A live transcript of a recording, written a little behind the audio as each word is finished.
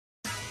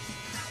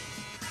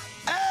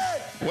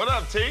What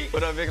up, T?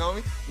 What up, big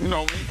homie? You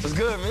know me. What's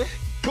good, man?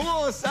 Come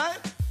on, son.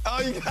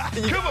 Oh, you got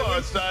Come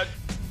on, son.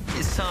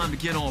 It's time to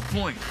get on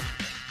point.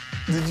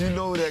 Did you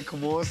know that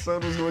Come On, Son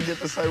was gonna get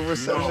the type of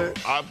reception? No,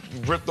 I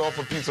ripped off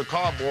a piece of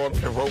cardboard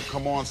and wrote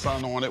Come On,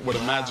 Son on it with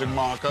a magic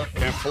marker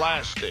and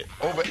flashed it.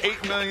 Over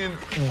 8 million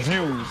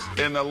views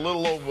in a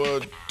little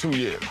over 2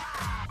 years.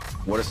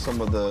 What are some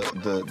of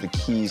the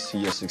keys to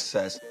your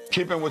success?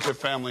 Keeping with your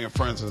family and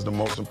friends is the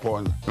most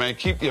important. Man,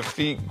 keep your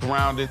feet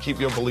grounded, keep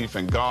your belief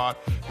in God,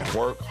 and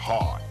work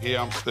hard. Here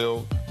I'm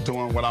still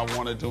doing what I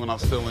want to do, and I'm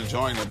still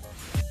enjoying it.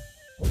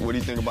 What do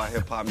you think about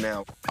hip-hop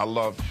now? I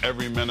love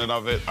every minute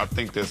of it. I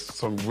think there's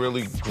some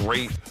really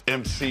great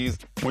MCs.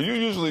 When you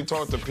usually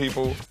talk to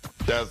people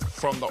that's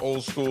from the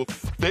old school,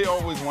 they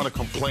always want to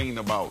complain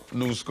about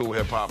new school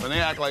hip-hop, and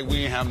they act like we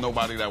ain't have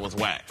nobody that was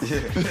whack.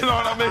 Yeah. You know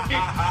what I mean?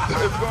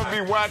 It's going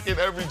to be whack in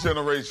every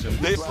generation.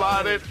 They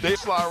slide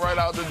right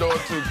out the door,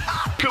 too.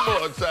 Come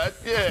on, son.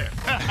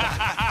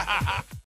 Yeah.